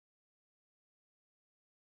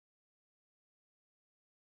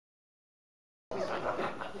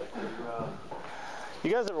You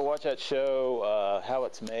guys ever watch that show, How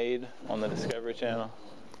It's Made, on the Discovery Channel?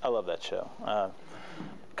 I love that show. A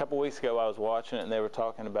couple weeks ago I was watching it and they were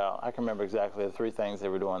talking about, I can remember exactly the 3 things they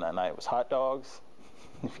were doing that night. It was hot dogs.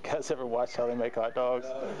 If you guys ever watch how they make hot dogs?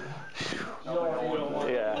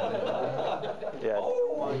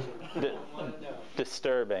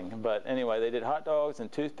 Disturbing. But anyway, they did hot dogs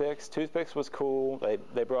and toothpicks. Toothpicks was cool.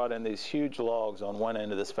 They brought in these huge logs on one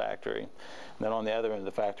end of this factory. And then on the other end of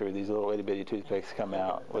the factory, these little itty bitty toothpicks come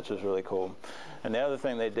out, which was really cool. And the other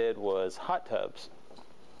thing they did was hot tubs.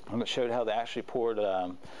 And it showed how they actually poured,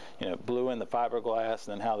 blew in the fiberglass,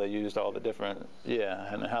 and then how they used all the different,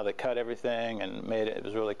 and how they cut everything and made it. It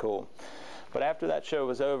was really cool. But after that show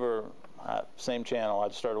was over, same channel, I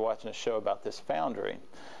just started watching a show about this foundry.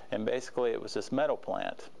 And basically it was this metal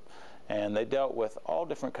plant. And they dealt with all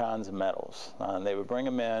different kinds of metals. They would bring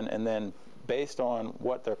them in, and then based on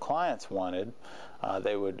what their clients wanted,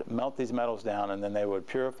 they would melt these metals down, and then they would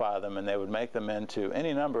purify them, and they would make them into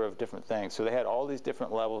any number of different things. So they had all these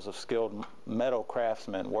different levels of skilled metal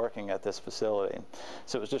craftsmen working at this facility.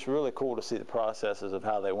 So it was just really cool to see the processes of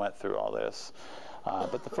how they went through all this.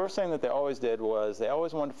 But the first thing that they always did was they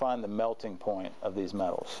always wanted to find the melting point of these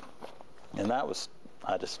metals. And that was,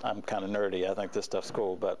 I'm kind of nerdy. I think this stuff's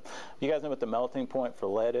cool. But you guys know what the melting point for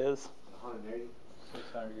lead is? 180.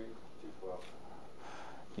 600 degrees. 212.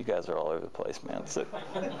 You guys are all over the place, man.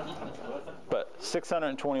 But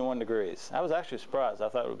 621 degrees. I was actually surprised. I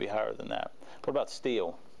thought it would be higher than that. What about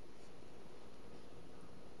steel?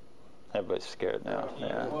 Everybody's scared now.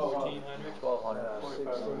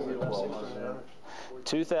 1,200.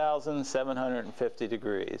 2,750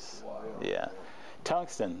 degrees. Wow. Yeah.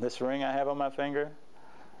 Tungsten, this ring I have on my finger,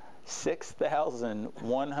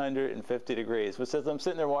 6,150 degrees. Which says I'm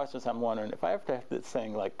sitting there watching this, I'm wondering if I ever have this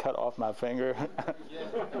thing like cut off my finger,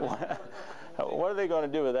 what are they going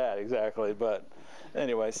to do with that exactly? But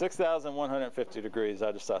anyway, 6,150 degrees.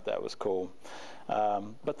 I just thought that was cool.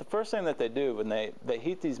 But the first thing that they do when they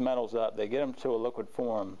heat these metals up, they get them to a liquid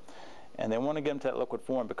form. And they want to get them to that liquid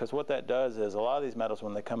form because what that does is a lot of these metals,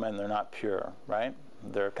 when they come in, they're not pure, right?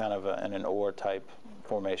 They're kind of in an ore type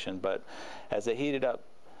formation. But as they heat it up,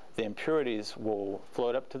 the impurities will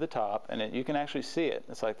float up to the top, and you can actually see it.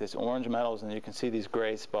 It's like these orange metals, and you can see these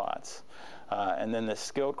gray spots. And then the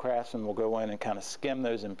skilled craftsman will go in and kind of skim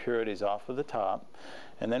those impurities off of the top.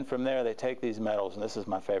 And then from there, they take these metals, and this is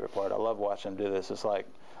my favorite part. I love watching them do this. It's like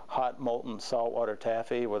hot molten saltwater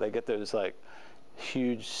taffy, where they get those like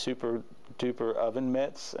huge super duper oven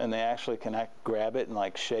mitts, and they actually can grab it and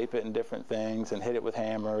like shape it in different things and hit it with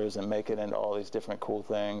hammers and make it into all these different cool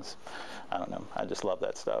things. I don't know, I just love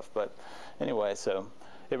that stuff. But anyway, so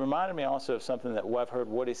it reminded me also of something that I've heard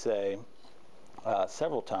Woody say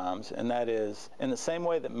several times, and that is, in the same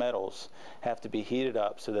way that metals have to be heated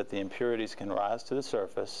up so that the impurities can rise to the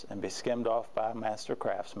surface and be skimmed off by a master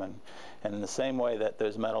craftsman, and in the same way that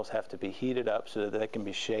those metals have to be heated up so that they can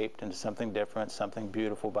be shaped into something different, something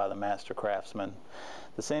beautiful by the master craftsman,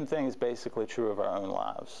 the same thing is basically true of our own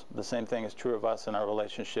lives. The same thing is true of us in our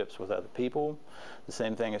relationships with other people. The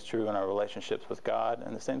same thing is true in our relationships with God,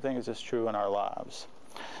 and the same thing is just true in our lives.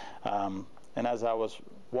 And as I was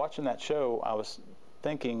watching that show, I was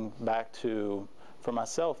thinking back to, for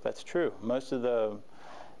myself, that's true. Most of the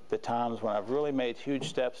times when I've really made huge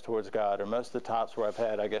steps towards God, or most of the times where I've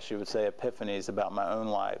had, I guess you would say, epiphanies about my own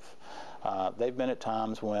life, they've been at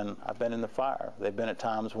times when I've been in the fire. They've been at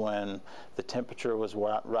times when the temperature was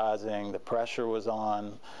rising, the pressure was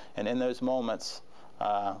on, and in those moments,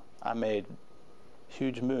 I made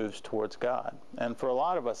huge moves towards God. And for a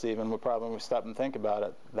lot of us even, when we stop and think about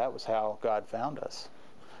it, that was how God found us.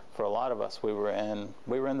 For a lot of us, we were in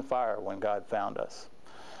the fire when God found us.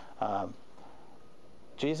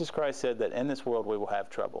 Jesus Christ said that in this world we will have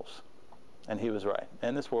troubles. And he was right.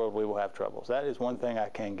 In this world we will have troubles. That is one thing I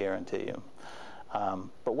can guarantee you.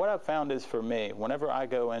 But what I've found is, for me, whenever I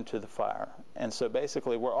go into the fire, and so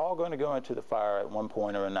basically we're all going to go into the fire at one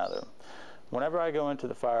point or another. Whenever I go into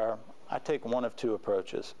the fire, I take one of 2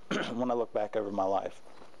 approaches when I look back over my life.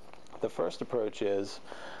 The first approach is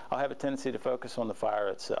I'll have a tendency to focus on the fire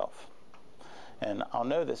itself. And I'll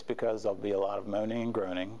know this because there'll be a lot of moaning and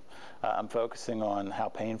groaning. I'm focusing on how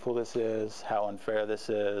painful this is, how unfair this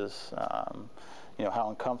is, how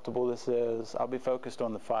uncomfortable this is. I'll be focused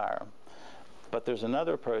on the fire. But there's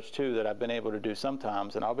another approach, too, that I've been able to do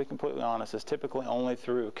sometimes, and I'll be completely honest, it's typically only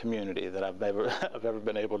through community that I've ever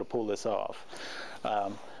been able to pull this off.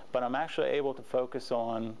 But I'm actually able to focus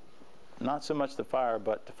on not so much the fire,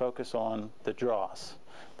 but to focus on the dross.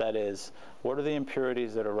 That is, what are the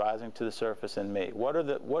impurities that are rising to the surface in me? What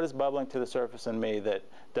is bubbling to the surface in me that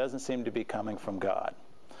doesn't seem to be coming from God?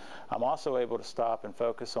 I'm also able to stop and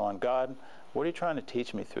focus on, God, what are you trying to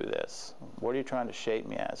teach me through this? What are you trying to shape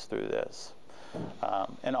me as through this?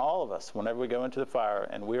 And all of us, whenever we go into the fire,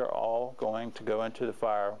 and we are all going to go into the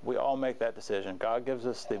fire, we all make that decision. God gives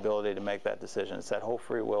us the ability to make that decision. It's that whole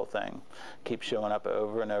free will thing. Keeps showing up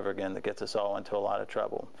over and over again that gets us all into a lot of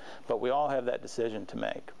trouble. But we all have that decision to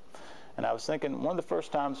make. And I was thinking, one of the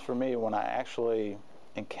first times for me when I actually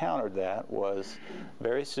encountered that was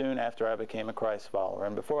very soon after I became a Christ follower.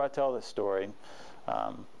 And before I tell this story,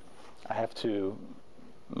 I have to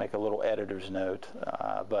make a little editor's note,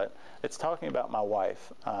 but it's talking about my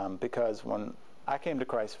wife, because when I came to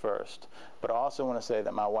Christ first, but I also want to say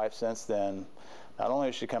that my wife since then, not only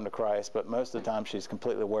has she come to Christ, but most of the time she's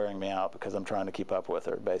completely wearing me out because I'm trying to keep up with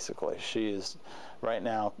her, basically. She is right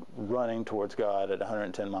now running towards God at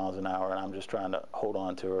 110 miles an hour, and I'm just trying to hold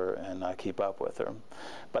on to her and keep up with her.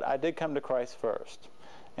 But I did come to Christ first.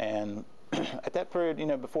 And at that period,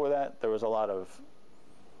 before that, there was a lot of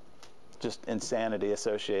just insanity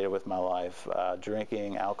associated with my life,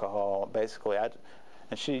 drinking, alcohol, basically.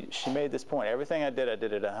 And she made this point. Everything I did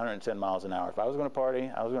at 110 miles an hour. If I was going to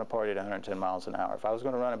party, I was going to party at 110 miles an hour. If I was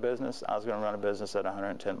going to run a business, I was going to run a business at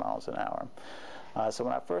 110 miles an hour. So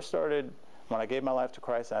when I first started, when I gave my life to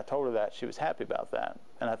Christ and I told her that, she was happy about that.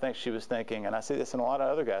 And I think she was thinking, and I see this in a lot of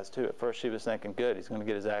other guys too, at first she was thinking, good, he's going to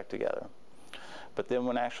get his act together. But then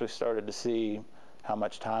when I actually started to see how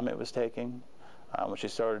much time it was taking, when she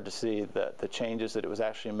started to see the changes that it was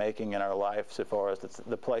actually making in our life, so far as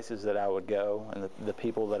the places that I would go and the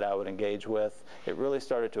people that I would engage with, it really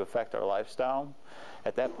started to affect our lifestyle.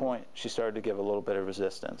 At that point, she started to give a little bit of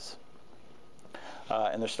resistance.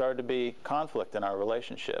 And there started to be conflict in our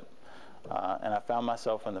relationship. And I found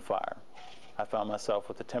myself in the fire. I found myself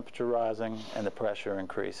with the temperature rising and the pressure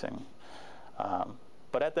increasing.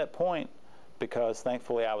 But at that point, because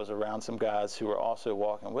thankfully I was around some guys who were also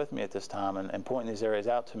walking with me at this time and pointing these areas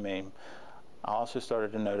out to me, I also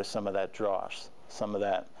started to notice some of that dross, some of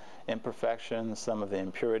that imperfection, some of the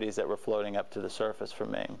impurities that were floating up to the surface for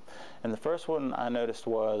me. And the first one I noticed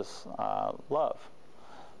was love.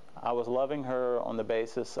 I was loving her on the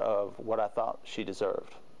basis of what I thought she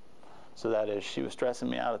deserved. So that is, she was stressing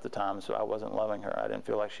me out at the time, so I wasn't loving her. I didn't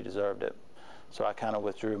feel like she deserved it. So I kind of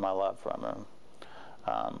withdrew my love from her.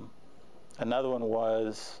 Another one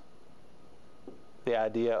was the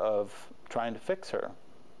idea of trying to fix her.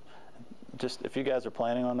 Just, if you guys are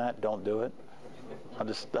planning on that, don't do it. I'll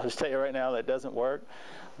just tell you right now that doesn't work.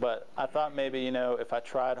 But I thought maybe, if I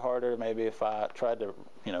tried harder, maybe if I tried to,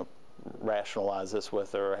 rationalize this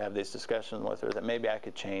with her or have these discussions with her, that maybe I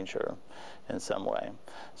could change her in some way.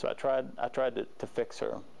 So I tried to fix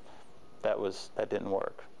her. That didn't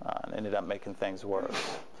work. And ended up making things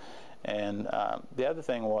worse. And the other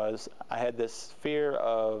thing was, I had this fear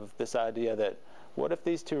of this idea that, what if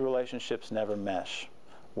these two relationships never mesh?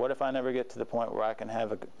 What if I never get to the point where I can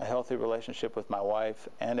have a healthy relationship with my wife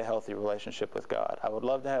and a healthy relationship with God? I would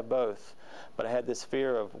love to have both, but I had this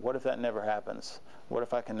fear of, what if that never happens? What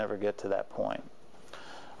if I can never get to that point?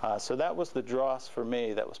 So that was the dross for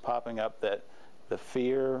me that was popping up, that the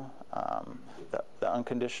fear, the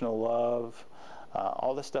unconditional love,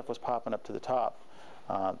 all this stuff was popping up to the top.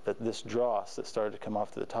 That this dross that started to come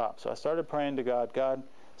off to the top. So I started praying to God, God,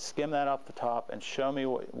 skim that off the top and show me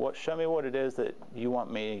what it is that you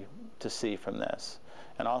want me to see from this.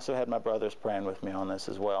 And I also had my brothers praying with me on this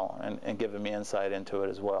as well, and giving me insight into it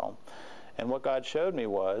as well. And what God showed me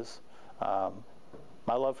was,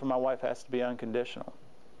 my love for my wife has to be unconditional.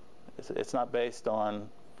 It's not based on,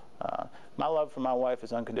 my love for my wife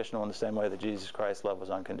is unconditional in the same way that Jesus Christ's love was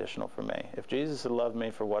unconditional for me. If Jesus had loved me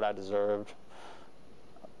for what I deserved,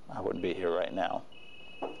 I wouldn't be here right now.